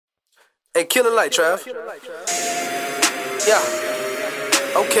Hey, kill a light, Trav. Yeah.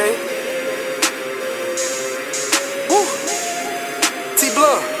 Okay. Woo.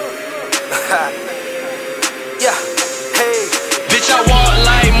 T-Blunt. Yeah. Hey. Bitch, I walk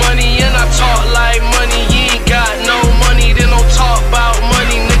like money and I talk like money. You ain't got no money, then don't talk about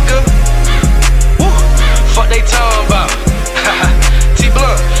money, nigga. Woo. Fuck they talking about.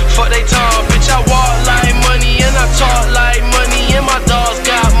 T-Blunt. Fuck they talking. Bitch, I walk like money and I talk like money. And my dogs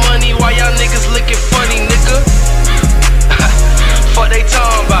got money. Why y'all niggas looking funny, nigga? Fuck they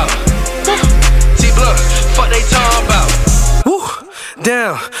talking about. T-Blunt. Fuck they talking about. Woo.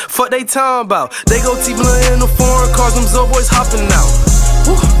 Damn, fuck they talking about. They go T-Blunt in the foreign cars, them Zo boys hopping out.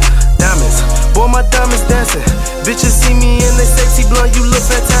 Woo. Diamonds, boy my diamonds dancing. Bitches see me and they say T-Blunt, you look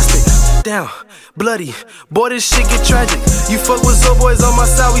fantastic. Damn, bloody, boy this shit get tragic. You fuck with Zo boys on my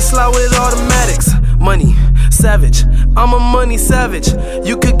side, we slide with automatics. Money, savage, I'm a money savage.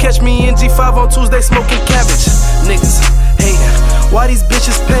 You could catch me in G5 on Tuesday smoking cabbage. Niggas hating, why these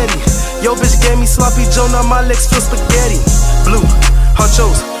bitches petty? Yo bitch gave me sloppy Joe, now my legs feel spaghetti. Blue,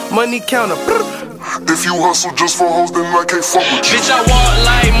 Hunchos, money counter. If you hustle just for hoes, then I can't fuck with you. Bitch, I walk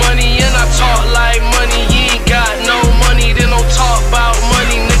like money and I talk like money. You ain't got no money, then don't talk about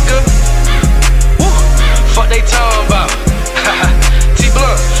money, nigga. Woo. Fuck they talking about.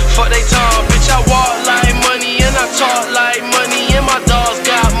 T-Blunt, fuck they talking. Bitch, I walk like money and I talk like money. And my dogs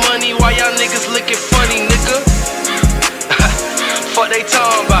got money. Why y'all niggas looking funny, nigga? Fuck they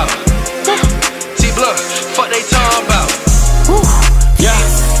talking about. T-Blunt, fuck they talking about. Woo. Yeah,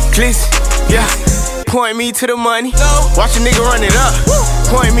 Gleezy, yeah. Point me to the money, watch a nigga run it up.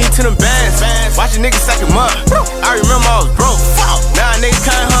 Point me to them bands, watch a nigga stack him up. I remember I was broke, now niggas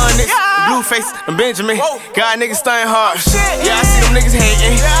kinda hundreds. Blue face and Benjamin, got niggas stunning hard. Yeah, I see them niggas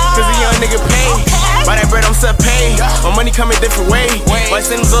hating, cause a young nigga paid. By that bread I'm set paid, my money coming different way. My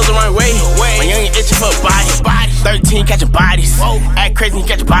send them Zoes the right way, my youngin' itching for a body. 13 catching bodies, act crazy and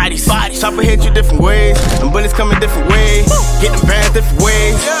catch bodies. Chopper hit you different ways, them bullets coming different ways. Hit them bands different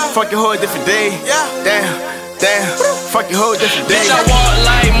ways, fuck your whole different day. Damn, damn, fuck your whole different day. Bitch, I walk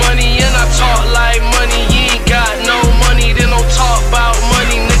like money and I talk like money. You ain't got no money, then don't talk about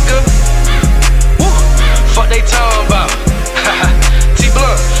money, nigga. Woo. Fuck they talking about.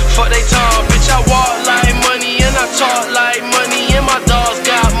 T-Blunt, fuck they talking. Bitch, I walk like money and I talk like money. And my dogs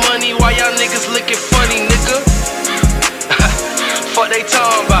got money. Why y'all niggas looking funny, nigga? Fuck they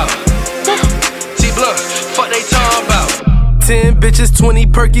talking about. T-Blunt, fuck they talking about. 10 bitches, 20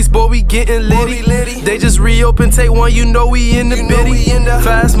 perkies, boy, we getting litty. They just reopen, take one, you know we in the bitty.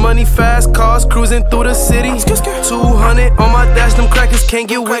 Fast money, fast cars, cruising through the city. 200 on my dash, them crackers can't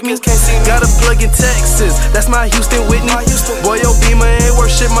get with me. Got a plug in Texas, that's my Houston Whitney. Boy, yo, Beamer ain't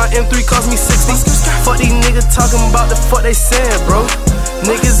worth shit, my M3 cost me 60. Fuck these niggas talking about the fuck they saying, bro.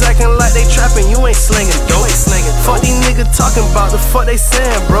 Niggas acting like they trapping, you ain't slinging dope. Fuck these niggas talking about the fuck they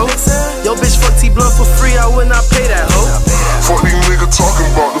saying, bro. Yo, bitch, fuck T-Blunt for free, I would not pay that hoe. Fuck these niggas talking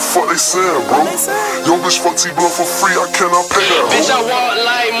about the fuck they saying, bro. Yo, bitch, fuck T-Blunt for free, I cannot pay that hoe. Bitch, I walk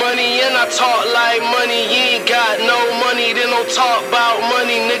like money and I talk like money. You ain't got no money, then don't talk about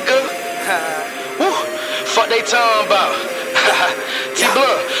money, nigga. Woo. Fuck they talking about.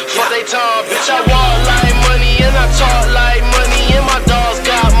 T-Blunt, fuck they talking. Bitch, I walk